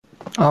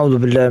أعوذ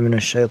بالله من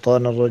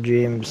الشيطان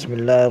الرجيم. بسم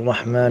الله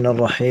الرحمن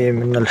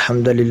الرحيم. إن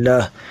الحمد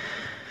لله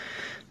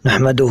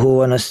نحمده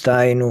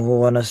ونستعينه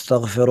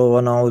ونستغفره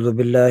ونعوذ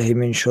بالله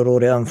من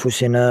شرور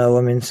أنفسنا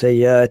ومن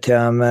سيئات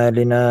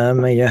أعمالنا.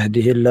 من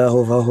يهده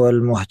الله فهو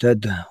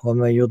المهتد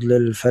ومن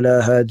يضلل فلا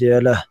هادي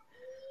له،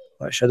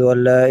 وأشهد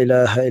أن لا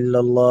إله إلا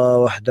الله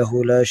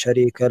وحده لا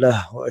شريك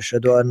له،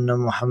 وأشهد أن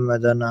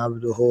محمدا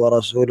عبده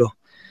ورسوله.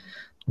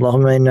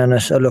 اللهم إنا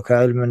نسألك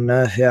علما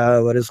نافعا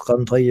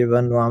ورزقا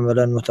طيبا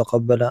وعملا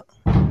متقبلا.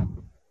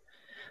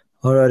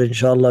 Alright,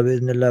 inshallah,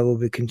 bi'idhnillah, we'll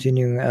be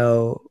continuing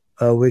our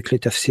weekly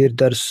Tafseer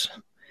Dars.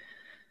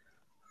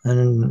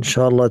 And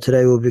inshallah,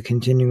 today we'll be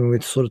continuing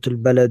with Surat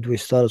al-Balad. We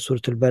started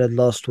Surat al-Balad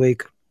last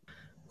week.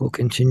 We'll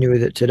continue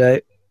with it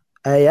today.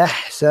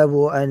 أيحسب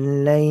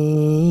أن لن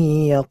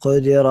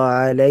يقدر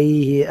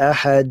عليه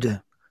أحد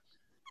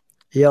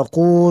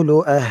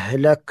يقول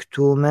أهلكت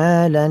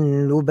مالا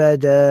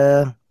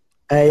لبدا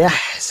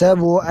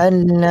أيحسب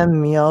أن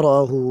لم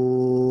يره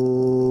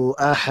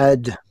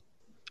أحد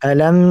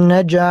ألم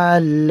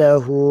نجعل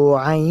له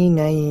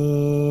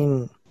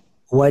عينين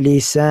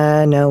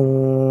ولسانا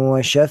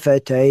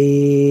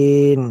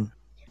وشفتين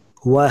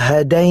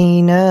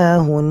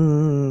وهديناه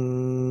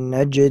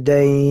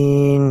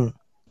النجدين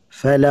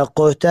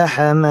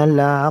فلاقتحم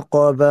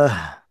العقبة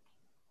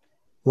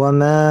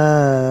وما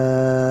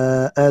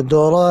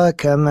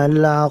أدراك ما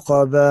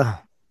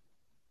العقبة.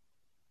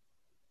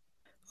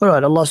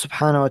 Alright, Allah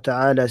subhanahu wa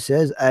ta'ala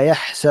says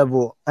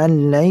أيحسب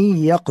أن لن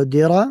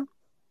يقدر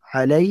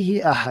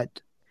عليه أحد.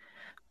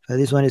 So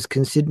this one is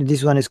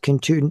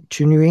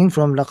continuing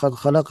from لقد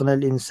خلقنا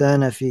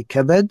الإنسان في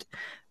كبد.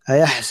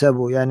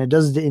 أيحسب يعني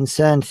does the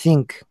insan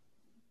think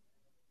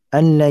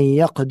أن لن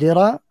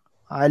يقدر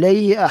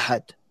عليه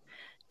أحد,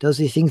 does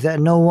he think that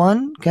no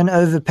one can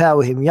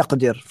overpower him?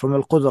 يقدر from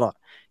القدرة,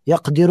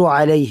 يقدر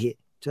عليه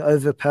to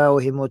overpower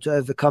him or to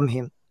overcome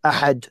him.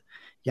 أحد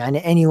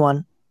يعني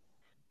anyone.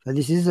 So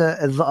this is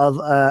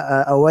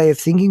a way of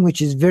thinking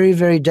which is very,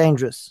 very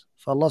dangerous.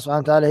 For Allah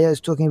subhanahu wa ta'ala here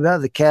is talking about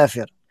the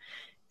kafir.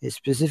 He's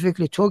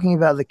specifically talking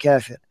about the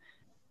kafir.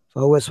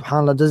 For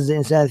subhanAllah, does the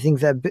insan think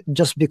that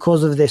just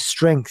because of their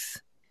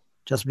strength,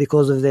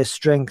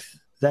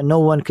 that no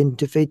one can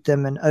defeat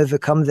them and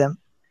overcome them?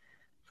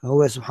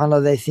 For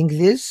subhanAllah, they think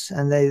this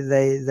and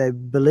they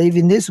believe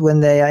in this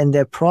when they are in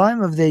their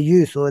prime of their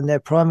youth or in their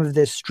prime of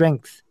their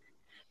strength.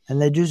 And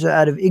they do so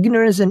out of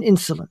ignorance and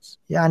insolence.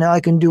 Yani I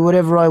can do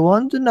whatever I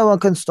want and no one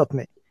can stop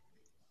me.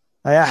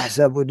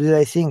 أيحسب, do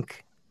they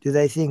think?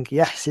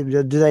 يحسب,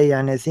 do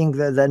they think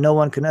that no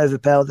one can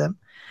overpower them?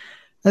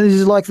 And this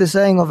is like the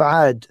saying of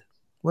Ad.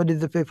 What did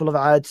the people of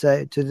Ad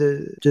say to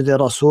the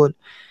Rasul?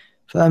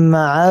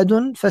 فَأَمَّا عَادٌ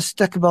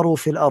فَاسْتَكْبَرُوا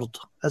فِي الْأَرْضِ.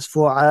 As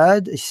for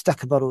Ad,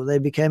 istakbaru, they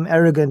became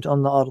arrogant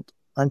on the ard,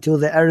 until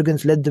their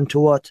arrogance led them to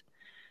what?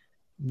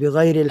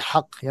 بِغَيْرِ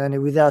الْحَقِّ,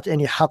 يعني without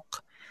any haqq.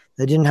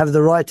 They didn't have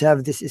the right to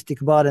have this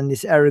istikbar and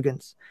this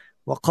arrogance.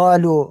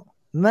 وَقَالُوا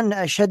مَنْ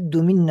أَشَدُّ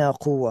مِنَّا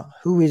قُوَّةً,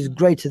 who is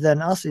greater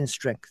than us in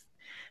strength?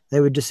 They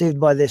were deceived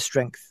by their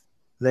strength.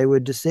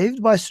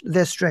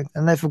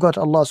 And they forgot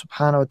Allah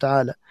subhanahu wa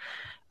ta'ala.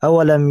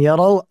 أَوَلَمْ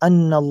يَرَوْا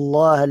أَنَّ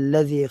اللَّهَ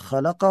الَّذِي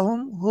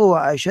خَلَقَهُمْ هُوَ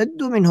أَشَدُّ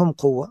مِنْهُمْ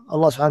قُوَّةً.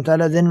 Allah subhanahu wa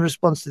ta'ala then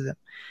responds to them.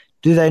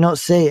 Do they not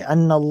say,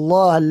 أَنَّ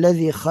اللَّهَ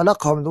الَّذِي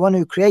خَلَقَهُمْ, the one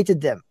who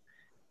created them?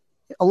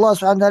 Allah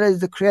subhanahu wa ta'ala is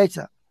the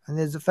creator. And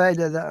there's a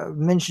faida that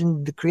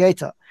mentioned the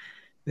creator,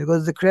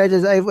 because the creator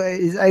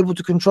is able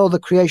to control the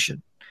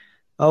creation.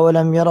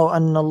 أَوَلَمْ يَرَوْا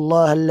أَنَّ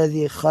اللَّهَ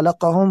الَّذِي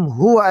خَلَقَهُمْ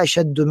هُوَ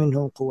أَشَدُّ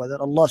مِنْهُمْ قُوَّةً,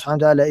 that Allah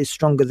subhanahu wa ta'ala is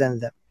stronger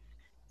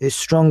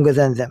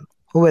than them.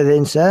 Who are the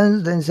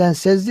insan? The insan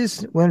says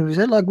this when we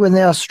say, like, when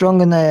they are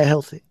strong and they are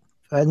healthy.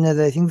 And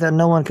they think that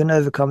no one can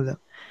overcome them.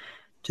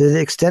 To the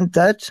extent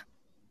that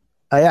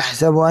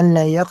أَيَحْسَبُ أَنْ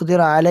لَنْ يَقْدِرَ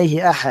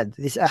عَلَيْهِ أَحَدٍ.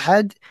 This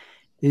أحد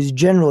is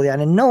general,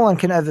 يعني no one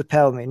can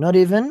overpower me, not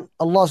even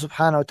Allah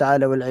subhanahu wa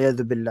ta'ala,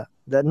 wal-'iyadhu billah.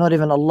 That not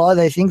even Allah,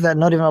 they think that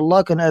not even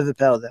Allah can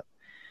overpower them.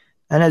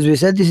 And as we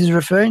said, this is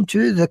referring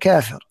to the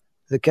kafir,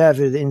 the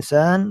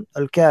insan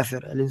al-kafir,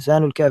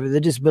 the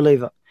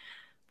disbeliever.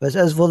 But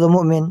as for the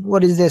mu'min,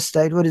 what is their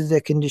state? What is their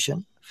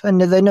condition?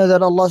 And they know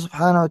that Allah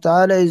subhanahu wa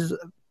ta'ala is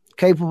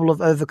capable of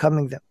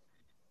overcoming them.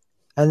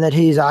 And that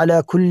He is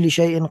ala kulli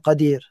shay'in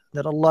qadir,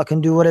 that Allah can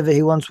do whatever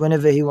He wants,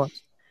 whenever He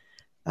wants.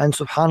 And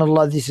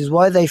subhanallah, this is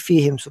why they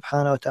fear Him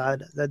subhanahu wa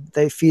ta'ala. That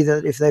they fear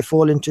that if they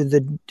fall into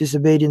the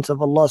disobedience of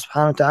Allah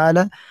subhanahu wa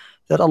ta'ala,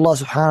 that Allah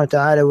subhanahu wa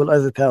ta'ala will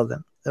overpower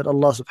them.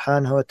 Allah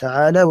subhanahu wa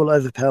ta'ala will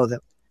overpower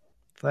them.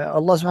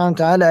 Allah subhanahu wa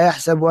ta'ala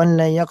يحسب أن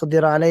لن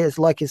يقدر عليه, it's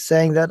like it's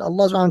saying that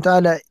Allah subhanahu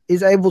wa ta'ala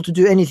is able to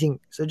do anything,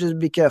 so just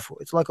be careful.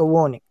 It's like a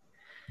warning.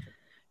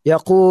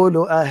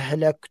 يقول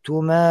أهلكت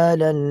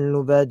مالا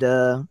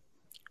لبدا.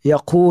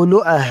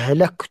 يقول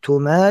أهلكت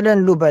مالا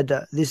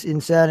لبدا. This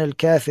insan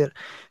al-kafir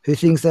who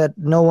thinks that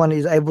no one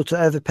is able to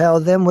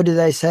overpower them, what do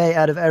they say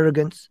out of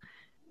arrogance?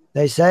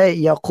 They say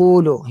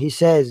يقول, he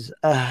says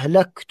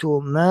أهلكت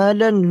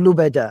مالا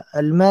لبدا.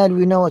 Al-mal,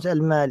 we know what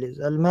al-mal is.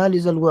 Al-mal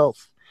is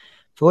al-wealth.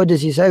 So what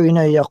does he say? We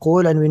know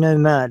يقول and we know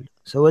mal.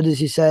 So what does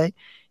he say?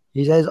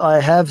 He says, I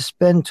have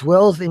spent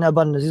wealth in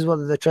abundance. This is what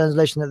the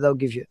translation that they'll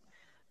give you.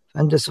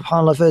 And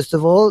subhanAllah, first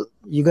of all,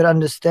 you got to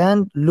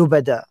understand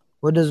lubada.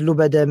 What does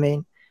lubada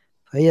mean?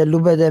 Here,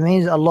 lubada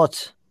means a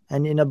lot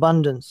and in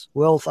abundance.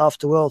 Wealth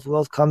after wealth.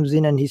 Wealth comes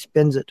in and he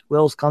spends it.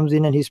 Wealth comes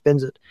in and he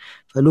spends it.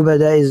 So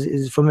lubada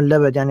is from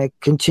al-labad, yani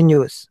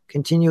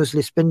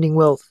continuously spending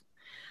wealth.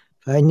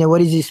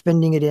 What is he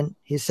spending it in?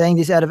 He's saying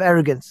this out of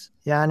arrogance.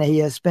 Yani he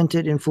has spent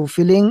it in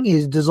fulfilling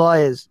his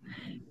desires,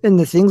 in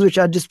the things which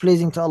are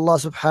displeasing to Allah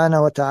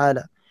subhanahu wa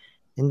ta'ala.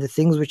 In the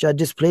things which are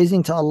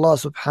displeasing to Allah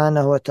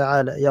subhanahu wa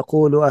ta'ala.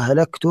 يقول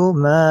أهلكت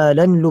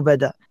مالا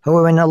لبدا.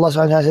 However, when Allah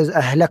subhanahu wa ta'ala says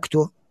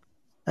أهلكت,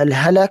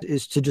 al-halak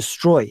is to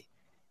destroy.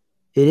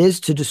 It is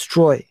to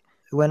destroy.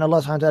 When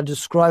Allah subhanahu wa ta'ala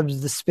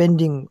describes the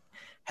spending,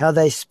 how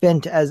they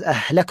spent as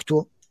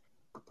أهلكت,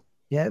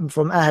 yeah,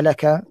 from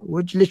ahlaka,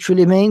 which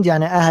literally means,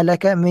 yani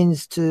ahlaka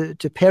means to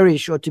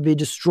perish or to be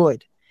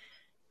destroyed.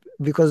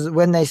 Because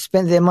when they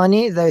spent their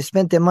money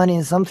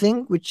in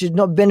something which did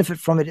not benefit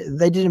from it.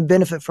 They didn't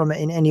benefit from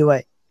it in any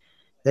way.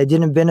 For this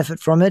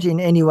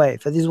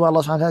is why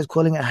Allah subhanahu wa ta'ala is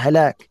calling it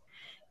halak.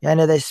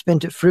 Yani they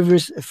spent it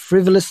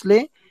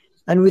frivolously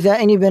and without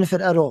any benefit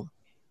at all.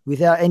 And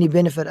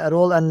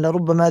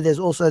لربما there's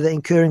also the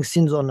incurring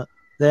sins on it.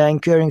 They are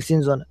incurring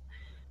sins on it.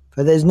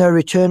 For there's no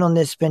return on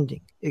their spending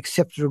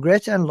except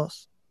regret and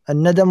loss.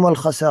 الندم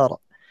والخسارة.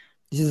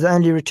 This is the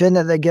only return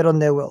that they get on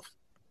their wealth.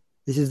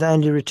 This is the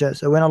only return.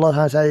 So when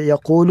Allah says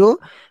يقول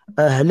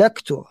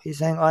أهلكت, he's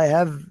saying I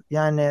have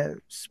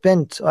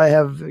spent, I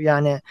have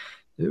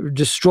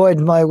destroyed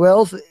my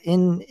wealth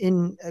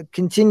in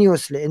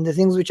continuously in the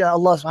things which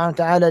Allah subhanahu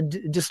wa ta'ala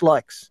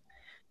dislikes.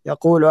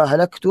 يقول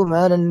أهلكت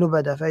مالا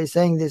لبدا. So he's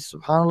saying this,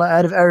 subhanAllah,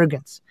 out of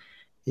arrogance.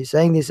 He's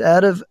saying this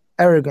out of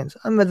arrogance.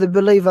 The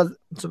believer,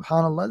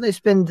 subhanAllah, they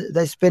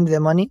spend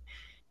their money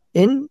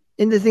in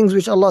the things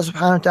which Allah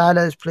subhanahu wa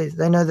ta'ala is pleased.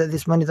 They know that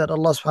this money that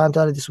Allah subhanahu wa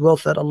ta'ala, this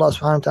wealth that Allah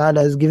subhanahu wa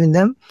ta'ala has given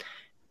them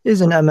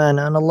is an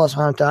amana, and Allah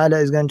subhanahu wa ta'ala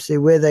is going to see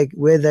where they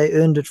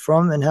earned it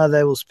from and how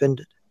they will spend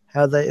it.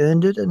 How they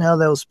earned it and how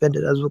they will spend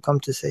it, as we'll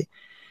come to see.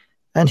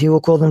 And He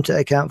will call them to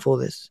account for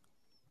this.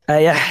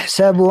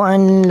 أَيَحْسَبُ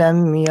أَن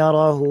لَمْ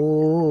يَرَهُ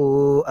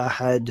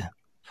أَحَدٌ.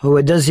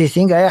 So does he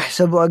think?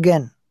 أَيَحْسَبُ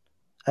again.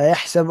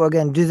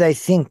 Do they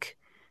think?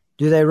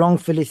 Do they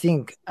wrongfully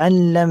think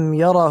أَن لَمْ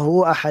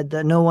يَرَهُ أَحَدٌ,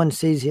 that no one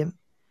sees him?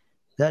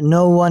 It's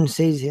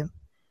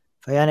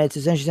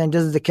essentially saying,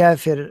 does the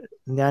kafir,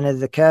 the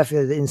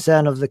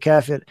insan of the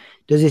kafir,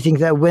 does he think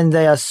that when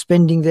they are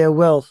spending their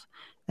wealth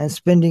and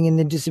spending in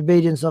the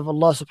disobedience of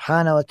Allah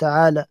subhanahu wa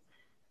ta'ala,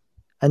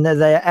 and that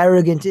they are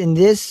arrogant in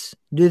this,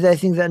 do they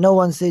think that no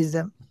one sees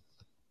them?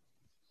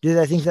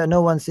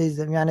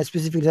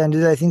 Specifically saying,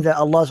 do they think that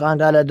Allah subhanahu wa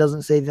ta'ala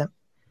doesn't see them?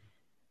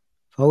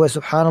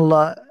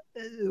 Subhanallah,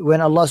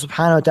 when Allah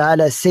subhanahu wa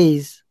ta'ala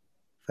sees,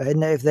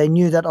 if they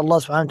knew that Allah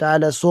subhanahu wa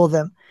ta'ala saw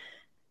them,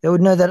 they would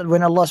know that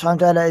when Allah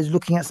subhanahu wa ta'ala is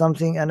looking at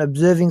something and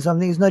observing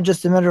something, it's not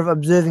just a matter of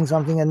observing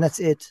something and that's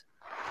it.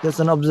 That's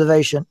an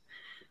observation.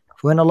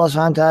 When Allah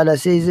subhanahu wa ta'ala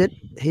sees it,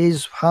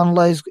 He's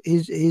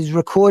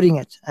recording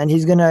it, and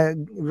He's going to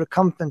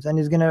recompense, and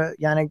He's going to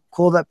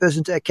call that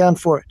person to account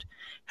for it,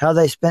 how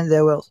they spent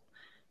their wealth.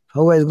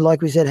 Always,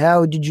 like we said,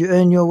 how did you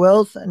earn your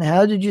wealth and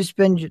how did you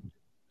spend it?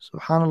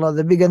 Subhanallah,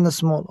 the big and the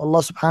small. Allah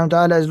subhanahu wa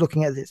ta'ala is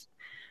looking at this.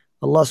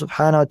 And this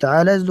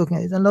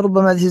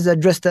is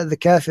addressed at the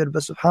kafir,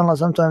 but subhanallah,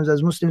 sometimes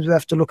as Muslims we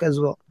have to look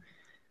as well.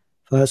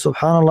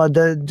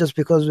 SubhanAllah, just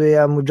because we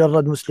are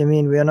mujarrad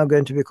Muslimin, we are not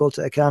going to be called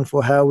to account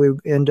for how we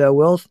earned our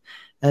wealth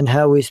and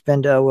how we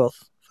spend our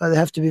wealth. So they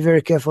have to be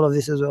very careful of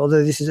this as well.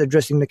 Although this is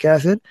addressing the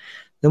kafir,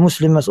 the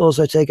Muslim must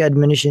also take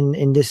admonition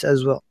in this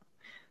as well.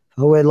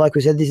 Like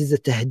we said, this is a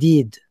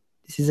tahdeed.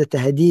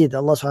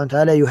 Allah subhanahu wa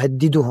ta'ala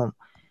yuhaddiduhum.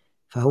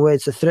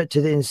 It's a threat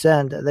to the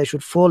insan that they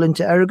should fall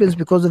into arrogance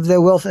because of their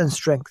wealth and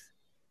strength.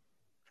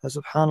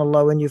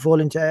 Subhanallah, when you fall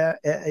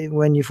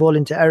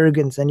into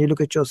arrogance and you look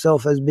at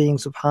yourself as being,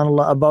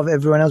 subhanallah, above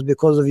everyone else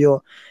because of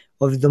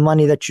the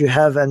money that you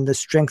have and the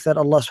strength that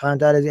Allah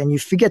subhanahu wa ta'ala, and you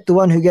forget the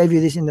one who gave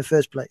you this in the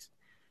first place.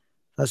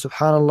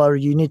 Subhanallah,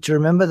 you need to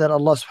remember that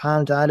Allah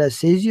subhanahu wa ta'ala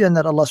sees you and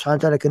that Allah subhanahu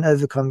wa ta'ala can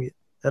overcome you.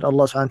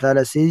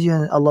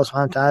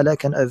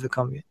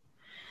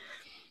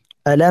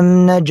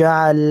 أَلَمْ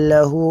نَجْعَلْ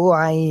لَهُ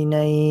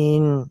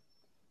عَيْنَيْنِ.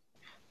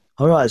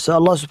 Alright, so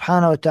Allah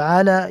subhanahu wa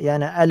ta'ala,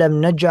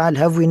 أَلَمْ نَجْعَلْ,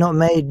 have we not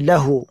made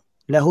lahu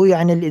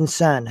يعني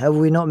الإنسان, have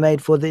we not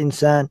made for the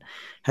insan,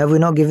 have we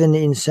not given the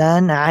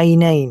insan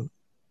عَيْنَيْن,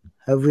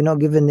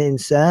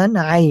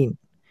 عَيْن.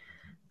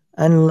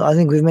 And I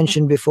think we've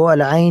mentioned before,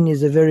 al-ayn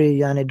is a very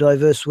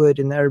diverse word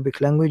in the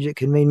Arabic language. It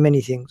can mean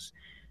many things.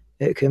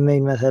 It can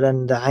mean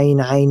مثلا the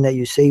ayn that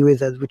you see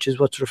with, which is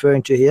what's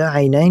referring to here,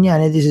 aynayn,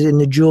 this is in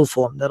the dual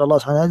form, that Allah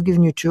subhanahu wa ta'ala has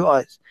given you two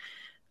eyes.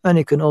 And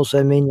it can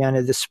also mean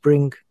the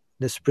spring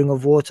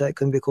of water. It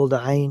can be called a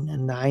ayn,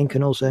 and the ayn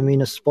can also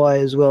mean a spy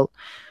as well.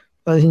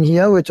 But in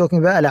here we're talking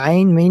about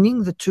al-ayn,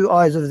 meaning the two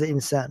eyes of the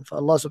insan. For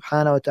Allah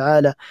subhanahu wa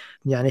ta'ala,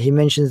 He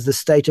mentions the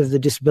state of the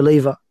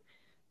disbeliever,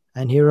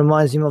 and He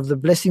reminds him of the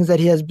blessings that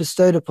He has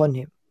bestowed upon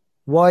him.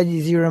 Why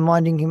is he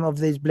reminding him of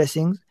these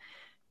blessings?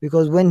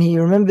 Because when he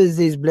remembers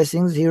these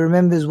blessings, he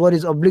remembers what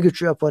is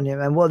obligatory upon him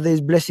and what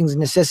these blessings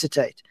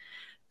necessitate.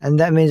 And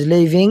that means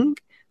leaving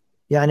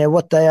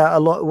what they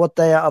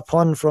are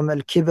upon from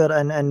al-kibr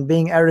and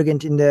being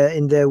arrogant in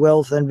their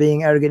wealth and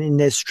being arrogant in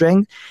their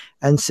strength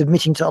and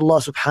submitting to Allah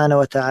subhanahu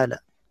wa ta'ala.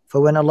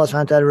 For when Allah subhanahu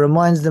wa ta'ala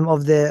reminds them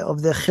of their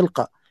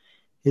khilqah,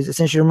 he's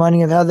essentially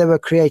reminding of how they were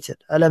created.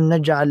 Alam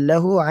naj'al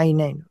lahu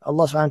aynayn.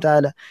 Allah subhanahu wa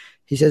ta'ala,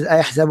 he says,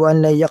 أَيَحْسَبُ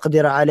أَن لَن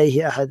يَقْدِرَ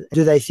عَلَيْهِ أَحَدٌ.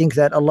 Do they think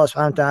that Allah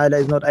subhanahu wa ta'ala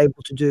is not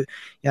able to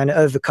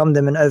overcome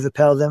them and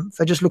overpower them?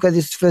 So just look at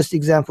this first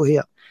example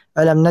here.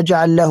 Alam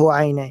naj'al lahu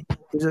aynayn.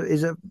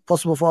 Is it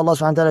possible for Allah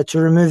subhanahu wa ta'ala to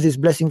remove this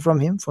blessing from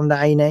him, from the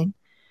aynayn?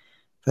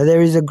 For Allah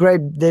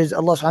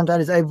subhanahu wa ta'ala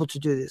is able to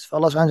do this. For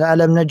Allah subhanahu wa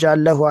ta'ala, alam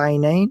naj'al lahu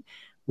aynayn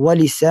wa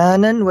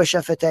lisanan wa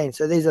shafatayn.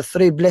 So these are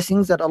three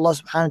blessings that Allah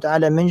subhanahu wa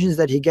ta'ala mentions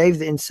that he gave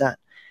the insan.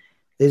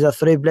 These are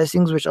three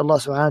blessings which Allah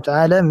subhanahu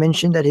wa ta'ala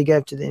mentioned that he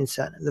gave to the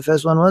insan. The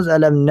first one was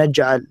alam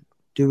naj'al.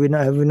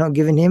 Have we not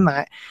given him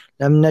lam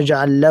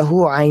naj'al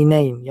lahu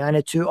aynayn,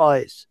 yani two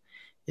eyes,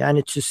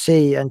 yani to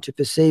see and to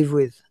perceive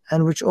with,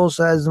 and which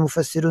also, as the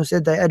Mufassirun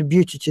said, they add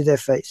beauty to their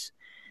face.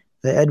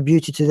 They add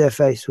beauty to their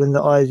face. When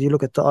you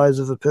look at the eyes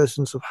of a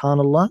person,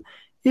 subhanallah,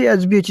 he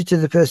adds beauty to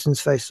the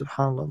person's face,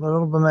 subhanallah.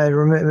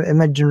 But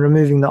imagine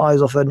removing the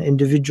eyes of an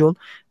individual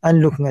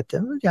and looking at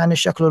them. يعني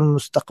شكل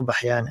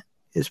مستقبح يعني.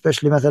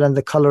 Especially مثلا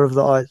the color of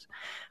the eyes.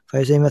 For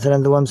you see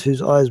مثلا the ones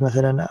whose eyes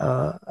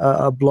مثلا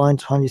are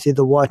blind, you see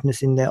the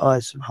whiteness in their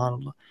eyes,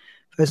 subhanallah.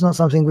 So it's not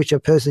something which a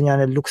person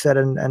looks at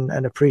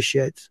and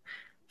appreciates.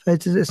 So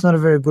it's not a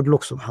very good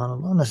look,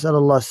 subhanallah.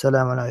 Nasallallahu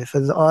salam alayhi. For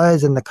the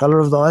eyes and the color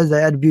of the eyes,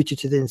 they add beauty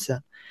to the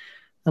insan.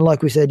 And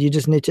like we said, you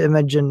just need to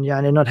imagine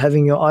not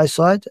having your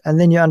eyesight, and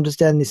then you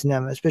understand this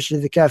ni'mah. Especially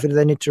the kafir,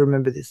 they need to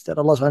remember this, that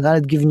Allah subhanahu wa ta'ala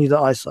has given you the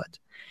eyesight.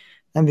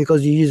 And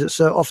because you use it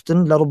so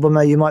often,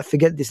 لَرُبَّمَا you might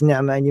forget this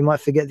ni'mah and you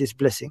might forget this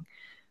blessing.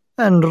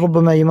 And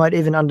رُبَّمَا you might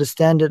even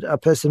understand it, a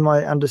person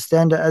might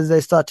understand it as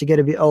they start to get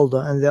a bit older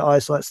and their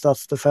eyesight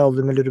starts to fail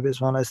them a little bit.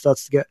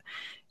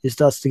 It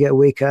starts to get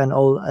weaker and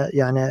old,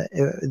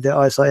 their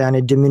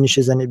eyesight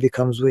diminishes and it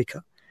becomes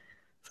weaker.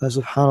 So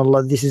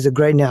subhanallah, this is a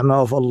great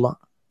ni'mah of Allah.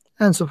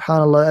 And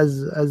subhanallah,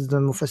 as the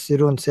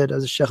Mufassirun said,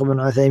 as Shaykh ibn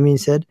Uthaymeen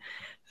said,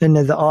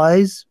 the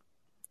eyes,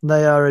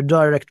 they are a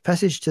direct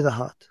passage to the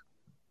heart.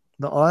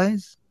 The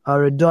eyes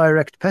are a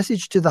direct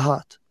passage to the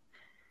heart.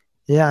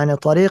 يعني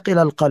طريق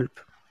إلى القلب,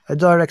 a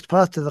direct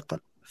path to the qalb.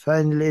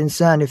 فإن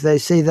الإنسان, if they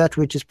see that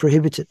which is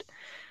prohibited,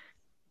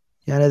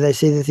 they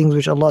see the things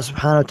which Allah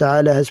subhanahu wa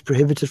ta'ala has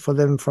prohibited for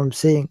them from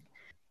seeing.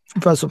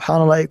 For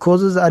subhanallah, it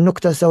causes a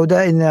nukta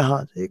sawda in their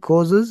heart. It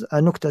causes a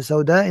nukta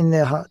sawda in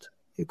their heart.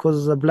 It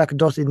causes a black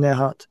dot in their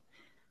heart.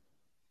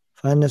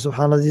 فإن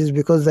subhanallah, this is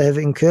because they have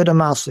incurred a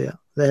ma'asiyah.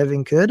 They have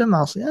incurred a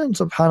ma'asiyah. And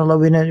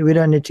subhanallah, we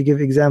don't need to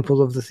give examples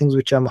of the things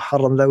which are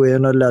muharram that we are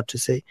not allowed to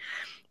see.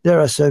 There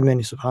are so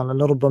many,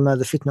 subhanallah. ربما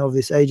the fitna of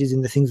this age is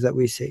in the things that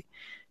we see.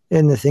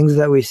 In the things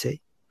that we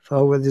see.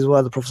 This is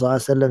why the Prophet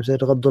ﷺ said,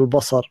 غَضُّ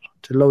الْبَصَرِ,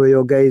 to lower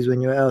your gaze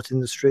when you're out in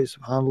the street,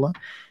 subhanallah.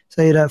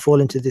 So you don't fall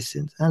into this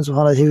sin. And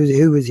subhanallah,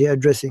 who was he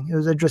addressing? He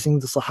was addressing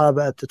the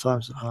Sahaba at the time,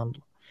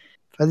 subhanallah.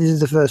 So this is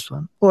the first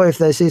one. Or if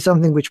they see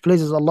something which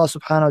pleases Allah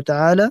subhanahu wa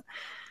ta'ala,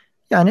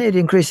 it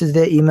increases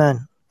their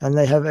iman. And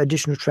they have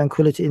additional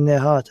tranquility in their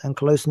heart and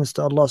closeness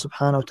to Allah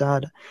subhanahu wa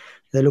ta'ala.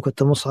 They look at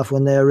the Mus'haf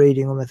when they are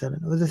reading, or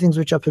the things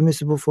which are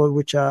permissible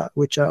which are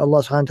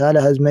Allah subhanahu wa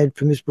ta'ala has made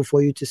permissible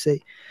for you to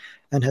see,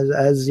 and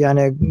has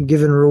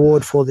given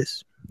reward for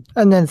this.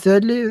 And then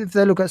thirdly, if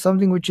they look at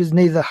something which is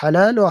neither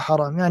halal or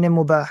haram,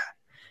 mubah.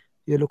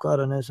 You look, I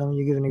don't know,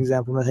 you give an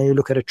example, you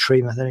look at a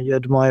tree, you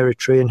admire a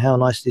tree and how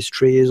nice this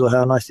tree is, or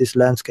how nice this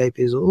landscape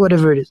is, or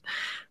whatever it is.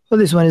 Well,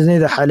 this one is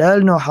neither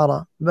halal nor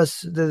haram. But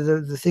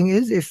the thing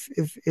is,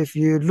 if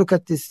you look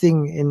at this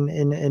thing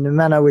in a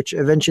manner which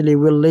eventually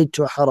will lead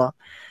to a haram,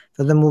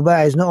 so the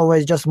mubah is not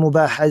always just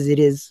mubah as it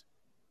is.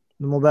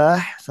 The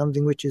mubah,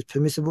 something which is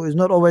permissible, is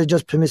not always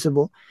just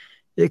permissible.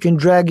 It can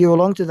drag you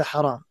along to the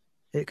haram.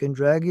 It can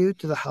drag you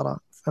to the haram.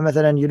 For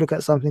you look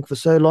at something for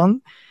so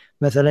long,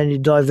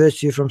 it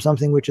diverts you from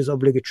something which is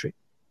obligatory.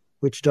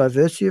 For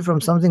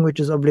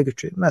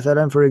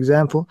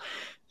example,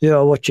 you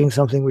are watching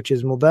something which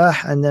is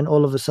mubah, and then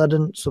all of a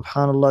sudden,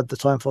 subhanallah, the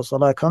time for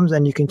salah comes,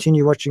 and you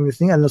continue watching this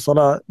thing, and the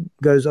salah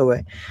goes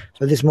away.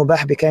 So this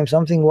mubah became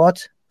something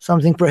what?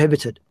 Something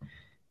prohibited.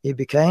 It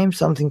became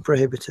something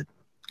prohibited.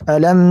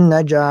 أَلَمْ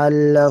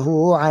نَجْعَلْ لَهُ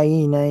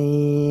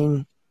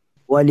عَيْنَيْنِ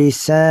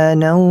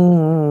وَلِسَانًا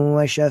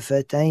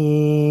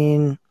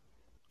وَشَفَتَيْنِ.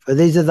 For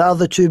these are the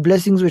other two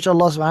blessings which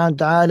Allah subhanahu wa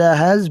ta'ala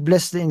has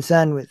blessed the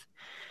insan with,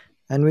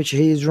 and which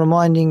he is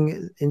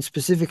reminding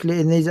specifically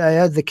in these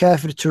ayat the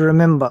kafir to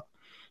remember.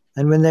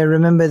 And when they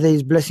remember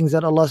these blessings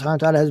that Allah subhanahu wa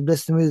ta'ala has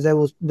blessed them with,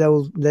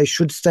 they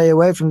should stay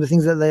away from the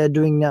things that they are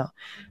doing now.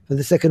 For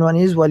the second one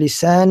is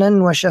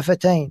وَلِسَانًا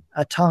وَشَفَتَيْنِ,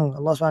 a tongue.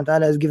 Allah subhanahu wa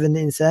ta'ala has given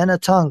the insan a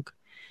tongue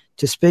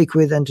to speak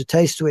with and to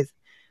taste with.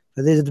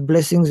 For these are the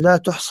blessings, لَا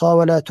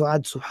تُحْصَى وَلَا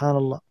تُعَدْ,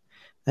 subhanallah.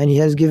 And he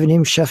has given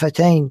him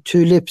shafatain,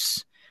 two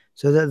lips,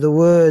 so that the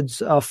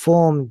words are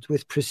formed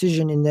with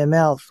precision in their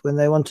mouth when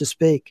they want to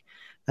speak,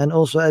 and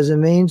also as a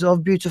means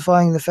of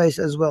beautifying the face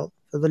as well.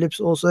 So the lips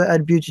also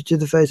add beauty to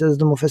the face, as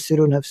the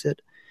Mufassirun have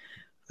said.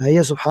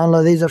 Yes,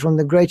 subhanAllah, these are from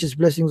the greatest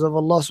blessings of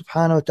Allah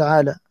subhanahu wa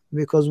ta'ala,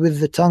 because with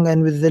the tongue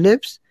and with the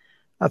lips,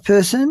 a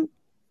person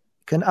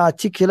can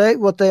articulate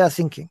what they are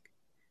thinking.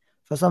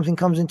 So something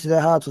comes into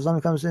their heart or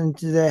something comes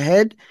into their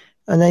head,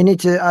 and they need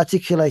to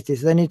articulate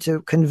this. They need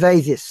to convey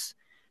this.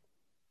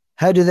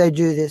 How do they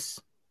do this?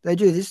 They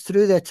do this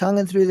through their tongue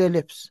and through their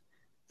lips.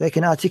 They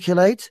can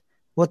articulate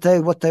what they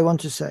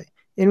want to say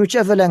in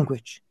whichever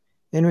language.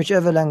 In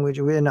whichever language,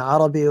 in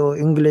Arabic or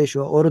English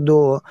or Urdu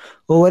or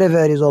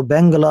whatever it is, or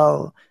Bangla,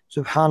 or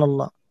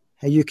subhanallah.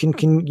 You can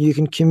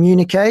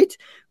communicate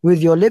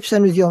with your lips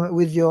and with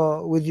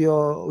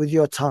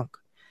your tongue.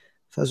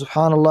 So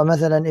subhanallah,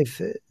 مثلا,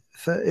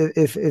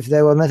 if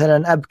they were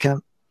مثلا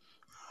abkam,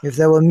 if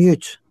they were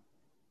mute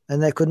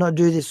and they could not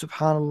do this,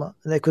 subhanallah,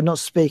 they could not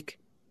speak.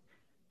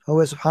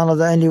 Or subhanallah,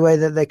 the only way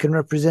that they can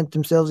represent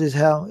themselves is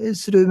how?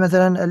 It's through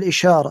مثلا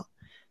al-ishara.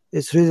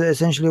 It's through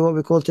essentially what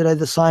we call today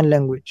the sign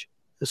language.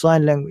 The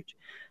sign language.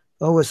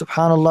 Oh,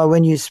 subhanallah,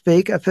 when you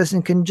speak, a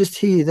person can just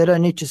hear you. They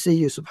don't need to see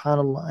you,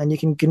 subhanallah. And you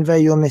can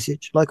convey your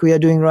message like we are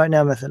doing right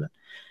now, مثلا.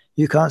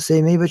 You can't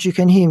see me, but you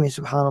can hear me,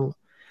 subhanallah.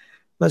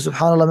 But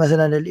subhanallah,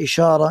 مثلا,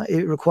 al-ishara,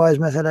 it requires,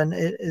 مثلا,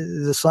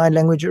 the sign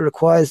language, it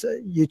requires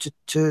you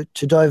to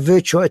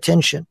divert your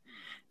attention.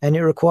 And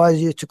it requires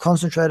you to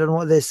concentrate on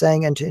what they're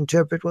saying and to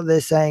interpret what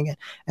they're saying.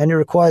 And it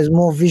requires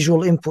more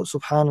visual input,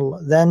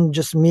 subhanallah, than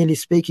just merely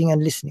speaking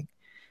and listening.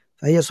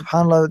 فهي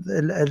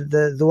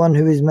subhanallah, the one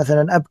who is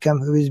مثلا abkam,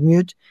 who is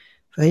mute,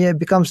 فهي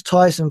becomes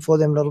tiresome for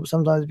them.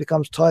 Sometimes it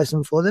becomes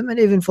tiresome for them, and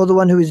even for the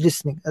one who is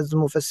listening, as the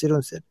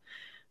Mufassirun said.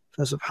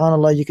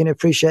 Subhanallah, you can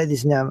appreciate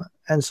this ni'mah.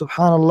 And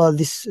subhanallah,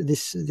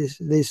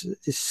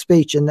 this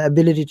speech and the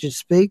ability to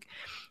speak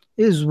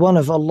is one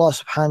of Allah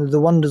subhanahu, the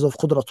wonders of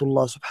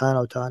Qudratullah subhanahu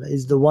wa ta'ala,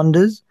 is the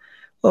wonders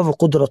of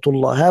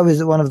Qudratullah. How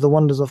is it one of the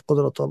wonders of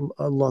Qudratullah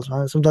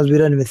subhanahu? Sometimes we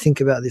don't even think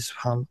about this,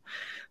 subhanallah.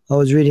 I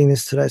was reading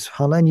this today,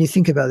 subhanAllah, and you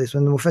think about this.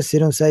 When the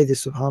Mufassirun say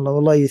this, subhanAllah,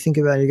 wallah, you think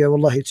about it, you go,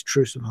 wallah, it's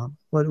true, subhanAllah.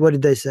 What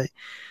did they say?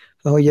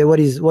 Oh, yeah, what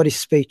is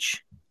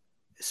speech?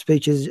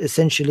 Speech is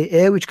essentially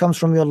air which comes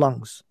from your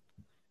lungs.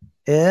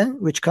 Air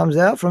which comes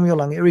out from your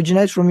lung. It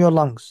originates from your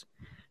lungs.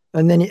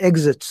 And then it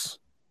exits.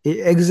 It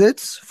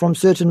exits from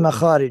certain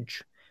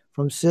makharij.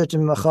 From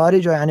certain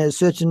makharij, or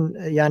certain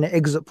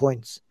exit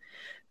points.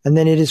 And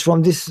then it is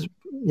from this,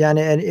 and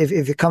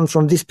if it comes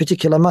from this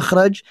particular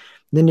makhraj,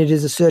 then it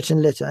is a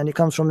certain letter. And it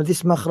comes from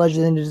this makhraj,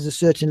 then it is a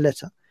certain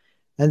letter.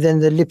 And then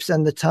the lips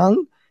and the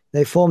tongue,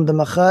 they form the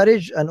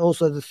makharij, and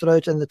also the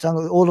throat and the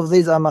tongue. All of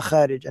these are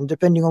makharij. And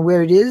depending on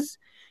where it is,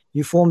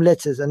 you form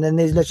letters. And then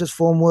these letters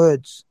form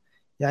words.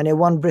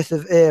 One breath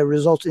of air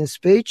results in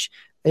speech.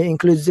 It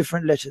includes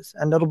different letters.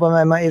 And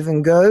Rabbama might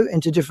even go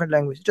into different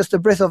languages. Just a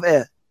breath of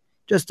air.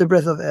 Just a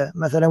breath of air.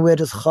 Mathalan, where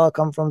does kha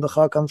come from? The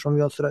kha comes from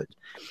your throat.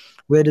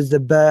 Where does the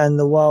ba and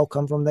the waw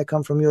come from? They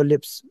come from your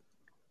lips.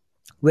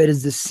 Where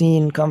does the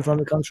sin come from?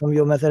 It comes from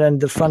your mathalan,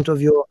 the front of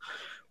your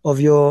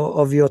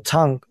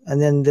tongue.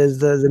 And then there's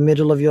the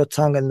middle of your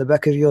tongue and the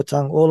back of your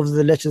tongue. All of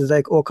the letters,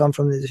 they all come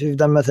from this. If you've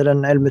done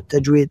mathalan ilm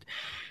al-tajweed,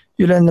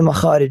 you learn the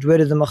makharij. Where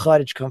does the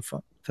makharij come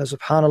from? So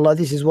subhanallah,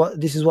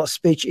 this is what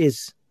speech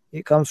is.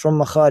 It comes from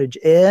makharij.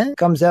 Air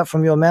comes out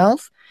from your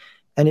mouth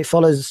and it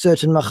follows a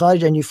certain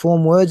makharij, and you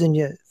form words. And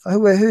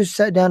who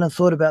sat down and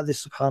thought about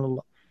this,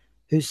 subhanallah?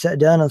 Who sat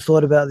down and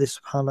thought about this,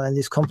 subhanallah, and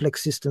this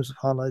complex system,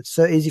 subhanallah? It's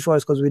so easy for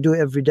us because we do it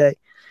every day.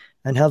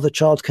 And how the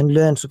child can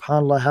learn,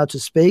 subhanallah, how to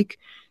speak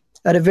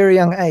at a very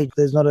young age.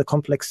 There's not a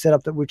complex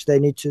setup that which they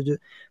need to do.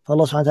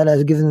 Allah subhanahu wa ta'ala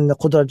has given them the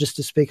qudra just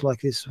to speak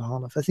like this,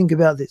 subhanallah. So think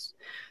about this.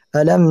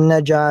 أَلَمْ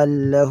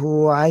نَجْعَلْ لَهُ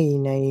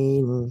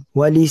عَيْنَيْنِ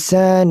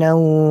وَلِسَانًا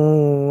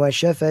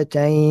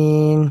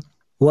وَشَفَتَيْنِ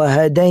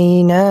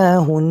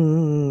وَهَدَيْنَاهُ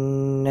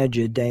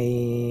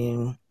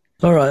النَّجْدَيْنِ.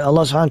 All right,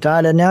 Allah subhanahu wa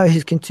ta'ala, now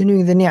he's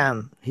continuing the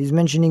ni'am. He's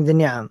mentioning the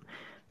ni'am.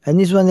 And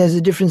this one, there's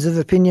a difference of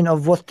opinion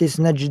of what this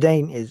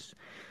najdain is.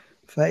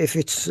 If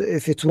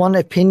it's one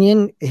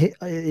opinion,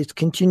 it's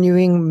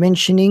continuing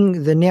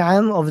mentioning the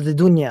ni'am of the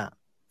dunya.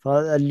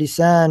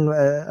 فاللسان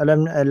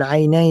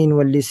العينين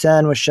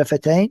واللسان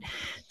والشفتين,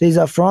 these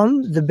are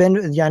from the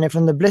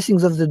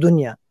blessings of the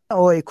dunya,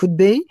 or it could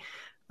be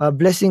a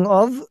blessing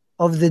of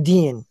the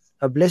deen,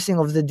 a blessing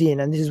of the deen.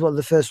 And this is what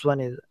the first one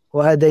is.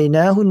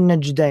 وَهَدَيْنَاهُ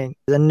النَّجْدَيْنِ.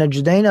 The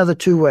najdain are the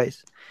two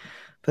ways.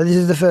 But this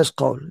is the first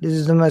qawl. This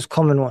is the most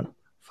common one.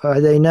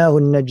 فَهَدَيْنَاهُ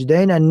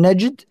النَّجْدَيْنِ.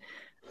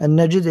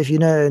 Najd, if you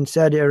know, in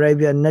Saudi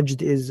Arabia,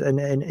 Najd is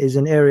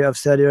an area of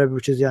Saudi Arabia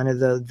which is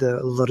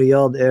the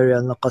Riyadh area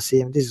and the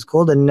Qasim. This is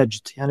called a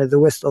Najd, the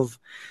west of,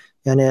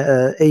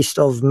 east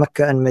of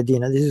Mecca and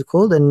Medina. This is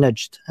called a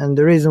Najd. And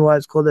the reason why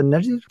it's called a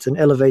Najd, it's an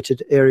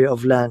elevated area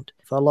of land.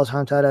 For Allah subhanahu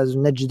wa ta'ala has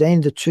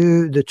Najdain,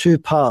 the two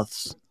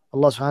paths.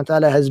 Allah subhanahu wa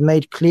ta'ala has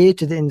made clear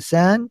to the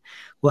insan,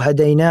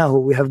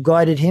 وَهَدَيْنَاهُ, we have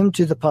guided him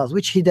to the path.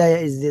 Which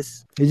hidayah is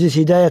this? Is this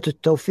hidayatul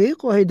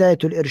tawfiq or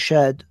hidayatul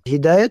irshad?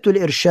 Hidayatul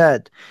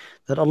irshad.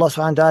 that Allah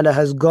subhanahu wa ta'ala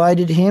has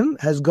guided him,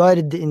 has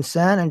guided the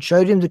insan and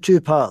showed him the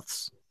two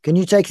paths. Can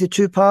you take the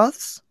two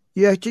paths?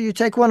 You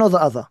take one or the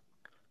other.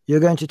 You're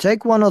going to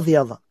take one or the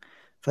other.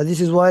 For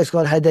this is why it's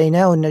called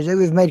Hadaynahu Najdah.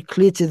 We've made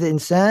clear to the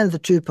insan the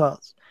two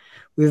paths.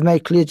 We've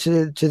made clear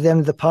to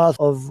them the path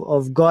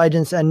of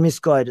guidance and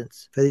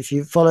misguidance. For if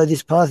you follow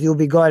this path, you'll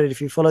be guided.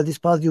 If you follow this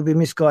path, you'll be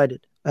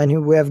misguided.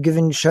 And we have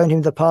shown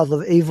him the path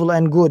of evil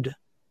and good.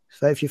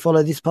 So if you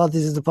follow this path,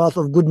 this is the path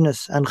of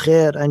goodness and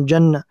khair and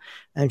Jannah.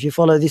 And if you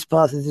follow this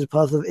path, this is the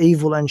path of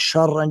evil and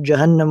shar and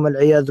Jahannam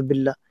wal-'iyadhu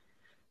billah.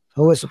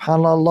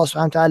 Subhanallah, Allah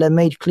subhanahu wa ta'ala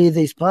made clear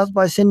these paths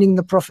by sending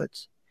the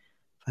prophets.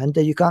 And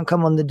you can't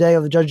come on the day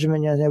of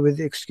judgment with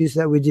the excuse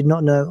that we did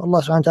not know.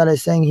 Allah subhanahu wa ta'ala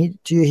is saying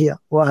to you here,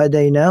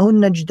 وَهَدَيْنَاهُ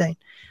النَّجْدَيْنِ.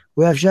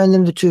 We have shown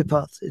them the two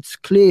paths. It's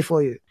clear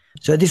for you.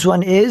 So this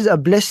one is a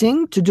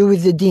blessing to do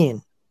with the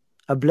deen.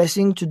 A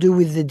blessing to do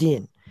with the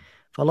deen.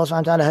 For Allah subhanahu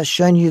wa ta'ala has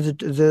shown you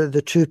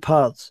the two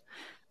paths.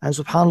 And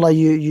subhanAllah,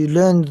 you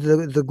learn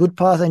the good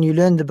path and you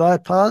learn the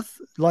bad path.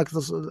 Like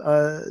the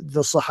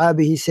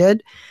Sahabi, he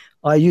said,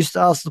 I used to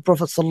ask the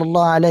Prophet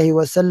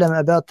ﷺ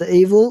about the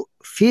evil,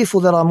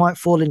 fearful that I might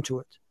fall into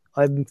it.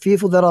 I'm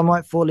fearful that I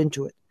might fall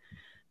into it.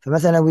 For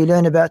مثلا, we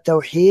learn about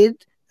Tawheed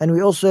and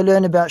we also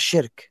learn about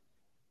Shirk.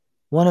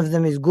 One of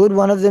them is good,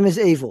 one of them is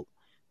evil.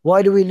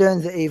 Why do we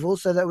learn the evil?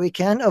 So that we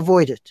can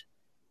avoid it.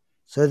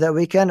 So that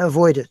we can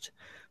avoid it.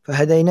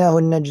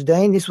 فَهَدَيْنَاهُ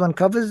النَّجْدَيْنِ. This one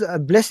covers a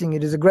blessing.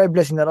 It is a great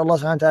blessing that Allah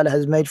subhanahu wa ta'ala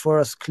has made for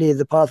us clear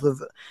the path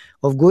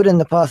of good and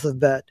the path of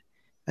bad.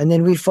 And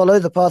then we follow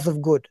the path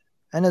of good.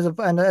 And as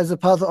a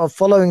path of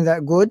following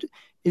that good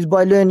is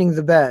by learning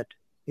the bad.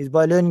 Is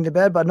by learning the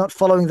bad, but not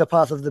following the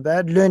path of the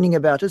bad, learning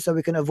about it so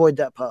we can avoid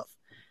that path.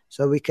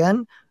 So we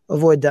can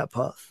avoid that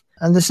path.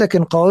 And the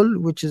second qawl,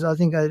 which is, I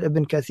think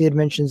Ibn Kathir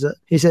mentions it,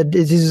 he said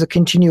this is a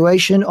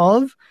continuation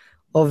of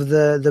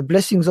the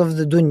blessings of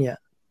the dunya.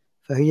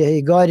 For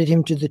he guided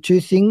him to the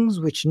two things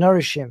which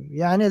nourish him.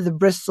 Yani the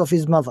breasts of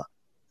his mother.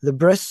 The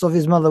breasts of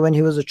his mother when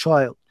he was a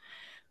child.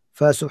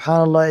 For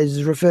subhanallah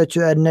is referred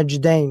to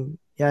al-Najdain.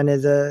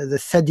 Yani the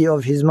thadi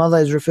of his mother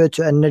is referred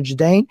to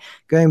al-Najdain.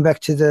 Going back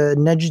to the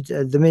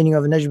Najd, the meaning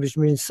of Najd, which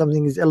means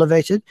something is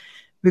elevated.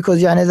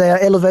 Because yani they are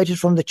elevated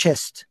from the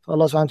chest.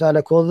 Allah subhanahu wa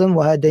ta'ala called them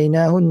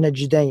وَهَدَيْنَاهُ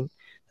النَّجْدَيْنِ.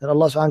 That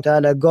Allah subhanahu wa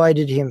ta'ala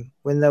guided him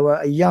when they were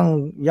a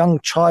young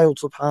child,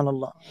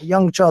 subhanallah. A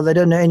young child, they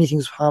don't know anything,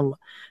 subhanallah.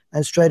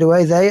 And straight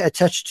away they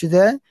attach to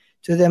their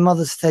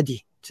mother's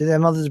thadi, to their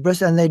mother's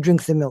breast, and they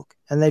drink the milk.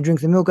 And they drink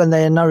the milk and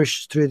they are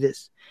nourished through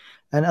this.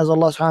 And as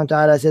Allah subhanahu wa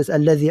ta'ala says,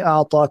 الَّذِي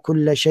أَعْطَى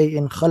كُلَّ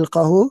شَيْءٍ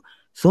خَلْقَهُ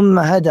ثُمَّ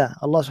هَدَى.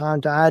 Allah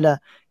subhanahu wa ta'ala,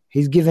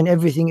 He's given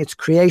everything its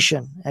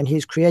creation, and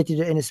He's created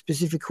it in a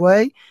specific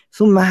way.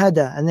 ثُمَّ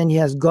هَدَى. And then He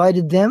has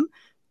guided them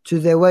to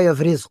their way of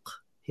rizq.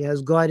 He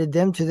has guided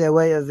them to their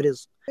way of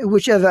rizq.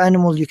 Whichever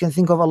animal you can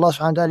think of, Allah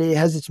subhanahu wa ta'ala, it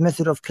has its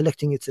method of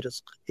collecting its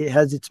rizq. It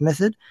has its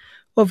method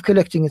of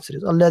collecting its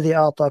rizq. الَّذِي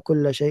أَعْطَى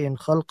كُلَّ شَيْءٍ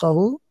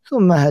خَلْقَهُ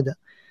ثُمَّ هَدَى.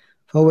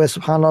 For where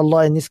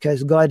subhanallah in this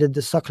case guided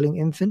the suckling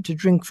infant to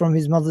drink from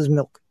his mother's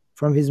milk.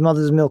 From his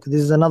mother's milk.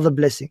 This is another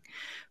blessing.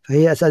 For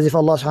here it's as if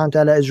Allah subhanahu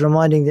wa ta'ala is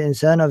reminding the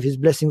insan of his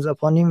blessings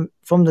upon him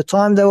from the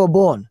time they were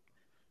born.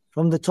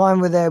 From the time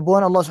where they were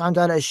born, Allah subhanahu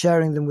wa ta'ala is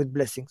sharing them with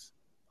blessings.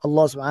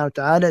 Allah subhanahu wa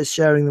ta'ala is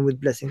sharing them with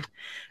blessings.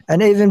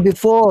 And even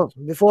before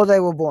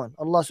they were born,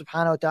 Allah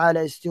subhanahu wa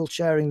ta'ala is still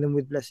sharing them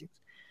with blessings.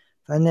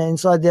 And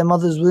inside their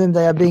mother's womb,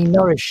 they are being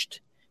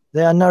nourished.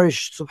 They are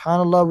nourished,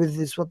 subhanallah, with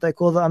this, what they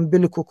call the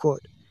umbilical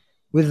cord.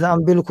 With the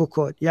umbilical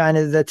cord.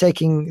 Yani they're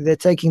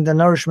taking the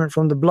nourishment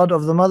from the blood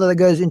of the mother that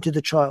goes into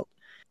the child.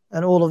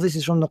 And all of this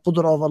is from the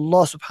qudra of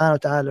Allah subhanahu wa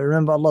ta'ala.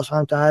 Remember, Allah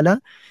subhanahu wa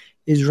ta'ala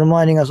is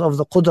reminding us of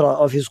the qudra,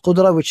 of His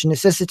qudra, which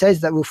necessitates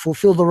that we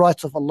fulfill the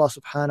rights of Allah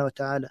subhanahu wa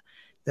ta'ala.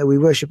 That we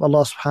worship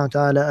Allah subhanahu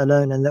wa ta'ala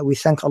alone, and that we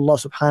thank Allah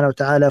subhanahu wa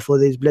ta'ala for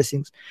these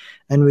blessings.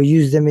 And we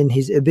use them in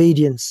His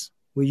obedience.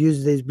 We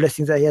use these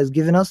blessings that He has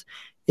given us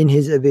in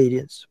His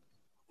obedience.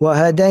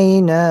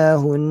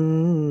 وَهَدَيْنَاهُ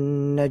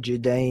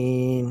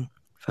النَّجْدَيْنِ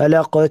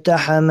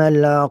فَلَاقْتَحَمَ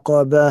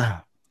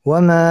الْعَقَبَةَ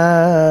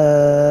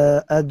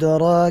وَمَا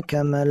أَدْرَاكَ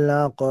مَا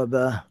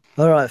الْعَقَبَةُ.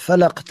 Alright,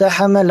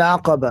 فَلَاقْتَحَمَ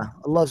الْعَقَبَةَ.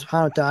 Allah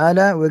subhanahu wa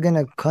ta'ala, we're going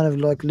to kind of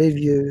like leave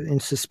you in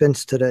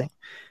suspense today.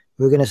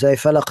 We're going to say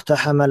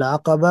فَلَاقْتَحَمَ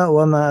الْعَقَبَةَ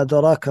وَمَا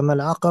أَدْرَاكَ مَا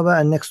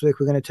الْعَقَبَةُ, and next week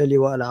we're going to tell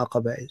you what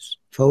al-Aqaba is.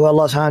 For what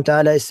Allah subhanahu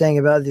wa ta'ala is saying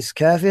about this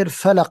kafir,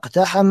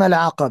 فَلَاقْتَحَمَ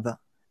الْعَقَبَةَ.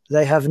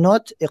 They have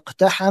not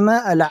اقتحم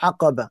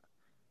العقبة.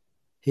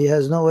 He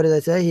has not, what did I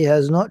say? He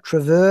has not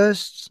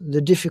traversed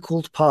the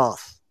difficult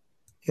path.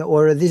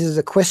 Or this is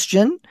a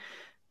question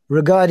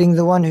regarding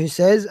the one who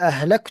says,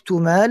 أهلكت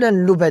مالا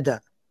لبدا.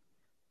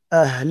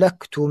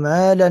 أهلكت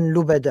مالا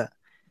لبدا.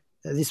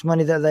 This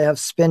money that they have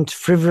spent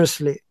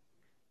frivolously.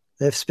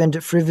 They've spent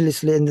it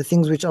frivolously in the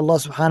things which Allah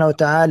subhanahu wa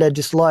ta'ala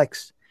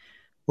dislikes.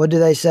 What do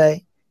they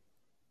say?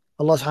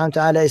 Allah subhanahu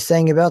wa ta'ala is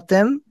saying about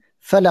them,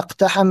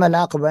 فَلَاقْتَحَمَ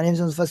الْعَقَبَةَ. And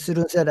even Tafseer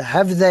Surat said,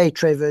 have they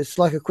traversed? It's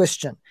like a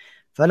question.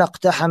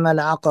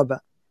 فَلَاقْتَحَمَ الْعَقَبَةَ.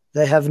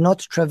 They have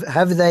not,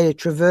 have they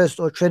traversed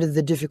or treaded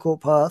the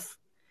difficult path?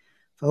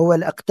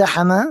 فَهُوَ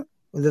الْاقْتَحَمَ,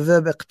 the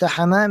verb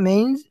اقتحم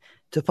means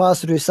to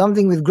pass through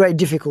something with great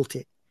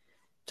difficulty.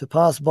 To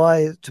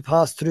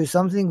pass through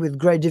something with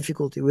great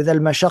difficulty, with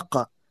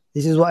al-mashaqqa.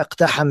 This is what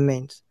iqtaham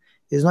means.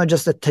 It's not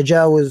just a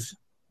tajawuz,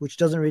 which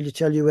doesn't really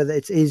tell you whether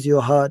it's easy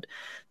or hard.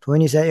 But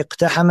when you say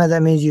iqtahama,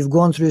 that means you've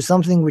gone through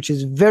something which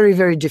is very,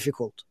 very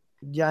difficult.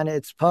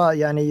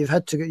 You've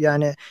had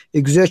to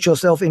exert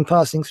yourself in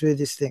passing through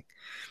this thing.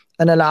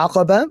 And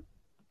al-aqaba,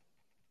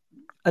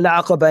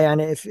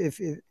 if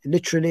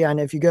literally,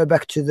 if you go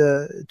back to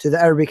the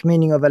Arabic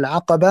meaning of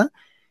al-aqaba,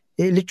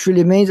 it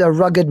literally means a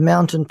rugged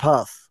mountain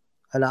path.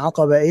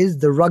 Al-aqaba is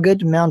the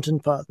rugged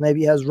mountain path.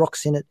 Maybe it has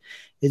rocks in it.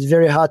 It's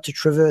very hard to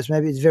traverse.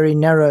 Maybe it's very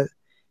narrow.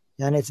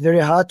 And it's very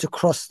hard to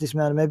cross this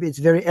mountain. Maybe it's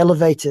very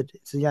elevated.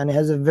 So it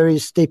has a very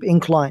steep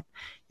incline.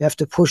 You have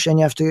to push and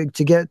you have to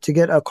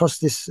get across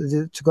this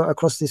to go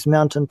across this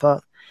mountain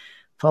path.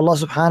 For Allah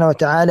subhanahu wa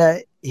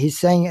ta'ala, He's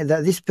saying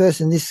that this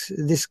person, this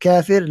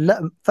kafir,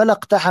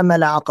 فَلَقْتَحَمَ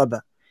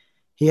الْعَقَبَةِ,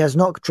 he has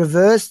not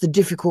traversed the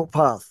difficult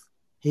path.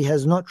 He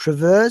has not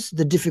traversed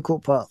the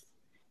difficult path.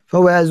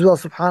 For as well,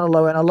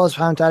 subhanAllah, when Allah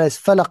subhanahu wa ta'ala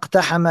says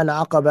فَلَقْتَحَمَ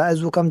الْعَقَبَةِ,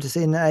 as we'll come to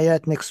see in the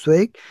ayat next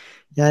week,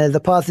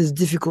 the path is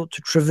difficult to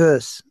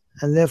traverse.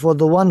 And therefore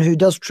the one who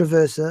does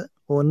traverse it,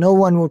 or no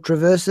one will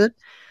traverse it,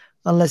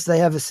 unless they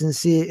have a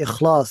sincere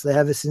ikhlas, they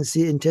have a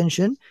sincere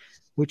intention,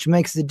 which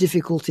makes the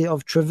difficulty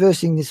of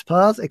traversing this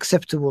path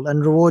acceptable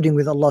and rewarding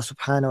with Allah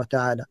subhanahu wa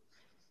ta'ala.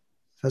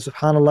 So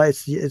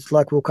subhanAllah, it's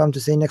like we'll come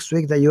to see next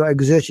week, that you are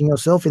exerting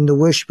yourself in the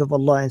worship of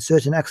Allah, in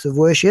certain acts of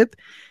worship,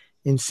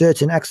 which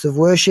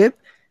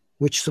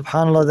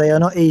subhanAllah, they are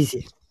not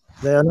easy.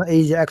 They are not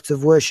easy acts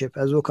of worship,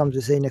 as we'll come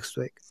to see next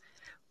week.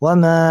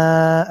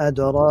 وَمَا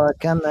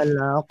أَدْرَاكَ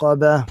مَا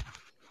الْعَقَبَةِ.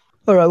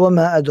 All right,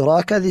 وَمَا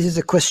أَدْرَاكَ, this is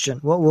a question.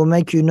 What will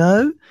make you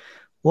know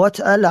what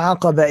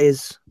al-aqaba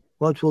is?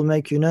 What will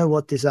make you know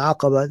what this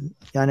aqaba?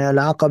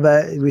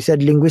 Al-aqaba, we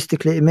said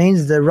linguistically, it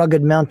means the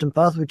rugged mountain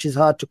path which is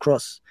hard to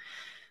cross.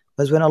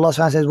 But when Allah subhanahu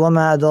wa ta'ala says,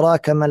 وَمَا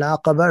أَدْرَاكَ مَا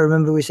الْعَقَبَةِ,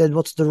 remember we said,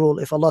 what's the rule?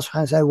 If Allah subhanahu wa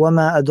ta'ala says,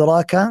 وَمَا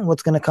أَدْرَاكَ,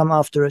 what's going to come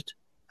after it?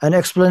 An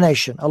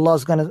explanation. Allah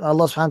subhanahu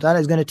wa ta'ala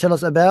is going to tell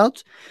us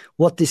about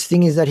what this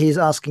thing is that He is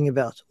asking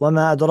about.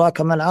 وَمَا أَدْرَاكَ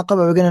مَا الْعَقَبَةِ,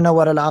 we're going to know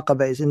what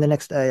al-aqaba is in the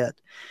next ayat.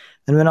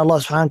 And when Allah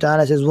subhanahu wa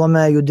ta'ala says,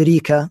 وَمَا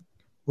يُدْرِيكَ,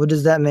 what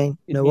does that mean?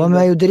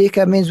 وَمَا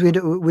يُدْرِيكَ means we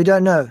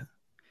don't know.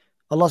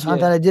 Allah subhanahu wa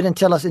ta'ala didn't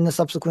tell us in the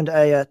subsequent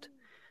ayat.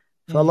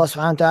 So Allah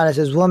subhanahu wa ta'ala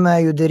says,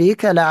 وَمَا يُدْرِيكَ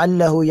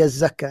لَعَلَّهُ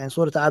يَزَّكَّى, in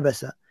Surah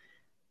Abasa.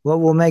 What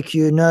will make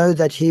you know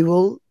that he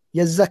will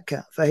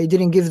yazzakka? For He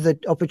didn't give the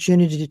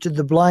opportunity to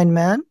the blind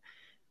man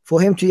for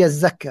him to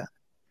yazzakka.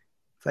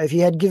 For if He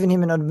had given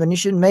him an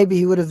admonition, maybe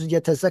he would have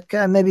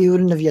yatazakka, and maybe he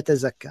wouldn't have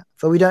yatazakka.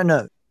 For we don't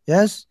know.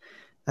 Yes?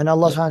 And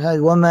Allah subhanahu wa ta'ala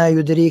says, وَمَا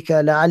يُدْرِيكَ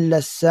لَعَلَّ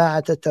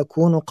السَّاعَةَ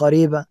تَكُونُ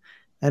قَرِيبًا.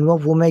 And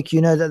what will make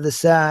you know that the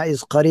sa'a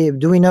is qareeb?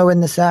 Do we know when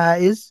the sa'a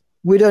is?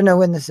 We don't know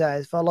when the sa'a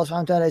is. For Allah subhanahu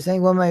wa ta'ala is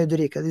saying, وَمَا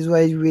يُدْرِيكَ. This is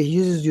why He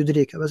uses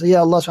yudrika. But so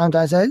Allah subhanahu wa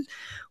ta'ala says,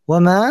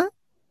 وَمَا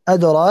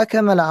أَدْرَاكَ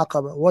مَا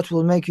الْعَقَبَةِ. What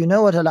will make you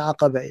know what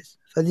al-aqaba is?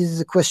 So this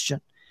is a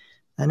question.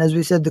 And as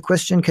we said, the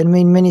question can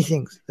mean many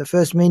things. The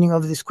first meaning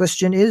of this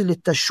question is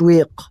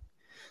للتشويق.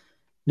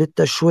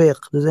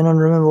 للتشويق. Does anyone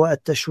remember what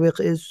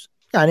a-tashwiq is?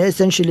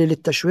 Essentially,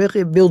 للتشويق,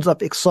 it builds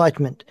up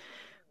excitement,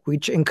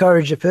 which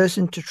encourage a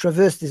person to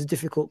traverse this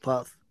difficult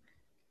path.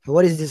 So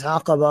what is this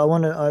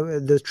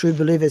aqaba? The true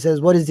believer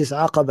says, what is this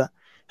aqaba?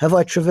 Have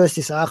I traversed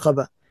this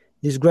aqaba?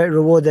 This great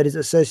reward that is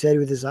associated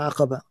with this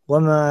aqaba.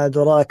 وَمَا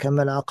أَدْرَاكَ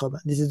مَا الْعَقَبَةِ.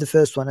 This is the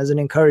first one, as an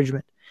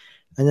encouragement.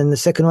 And then the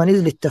second one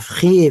is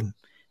للتفخيم,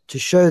 to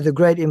show the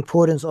great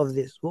importance of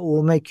this. What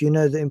will make you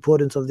know the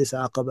importance of this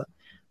aqaba?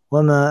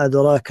 وَمَا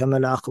أَدْرَاكَ مَا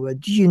الْعَقَبَةِ.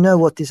 Do you know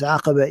what this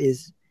aqaba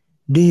is?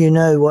 Do you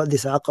know what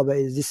this aqaba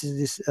is? This is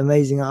this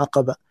amazing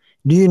aqaba.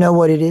 Do you know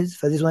what it is?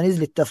 For this one is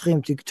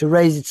للتفخيم, to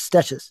raise its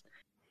status.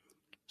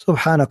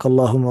 سبحانك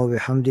اللهم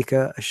وبحمدك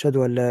أشهد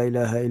أن لا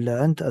إله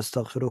إلا أنت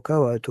أستغفرك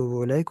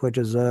وأتوب إليك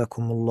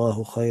وجزاكم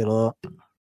الله خيرا.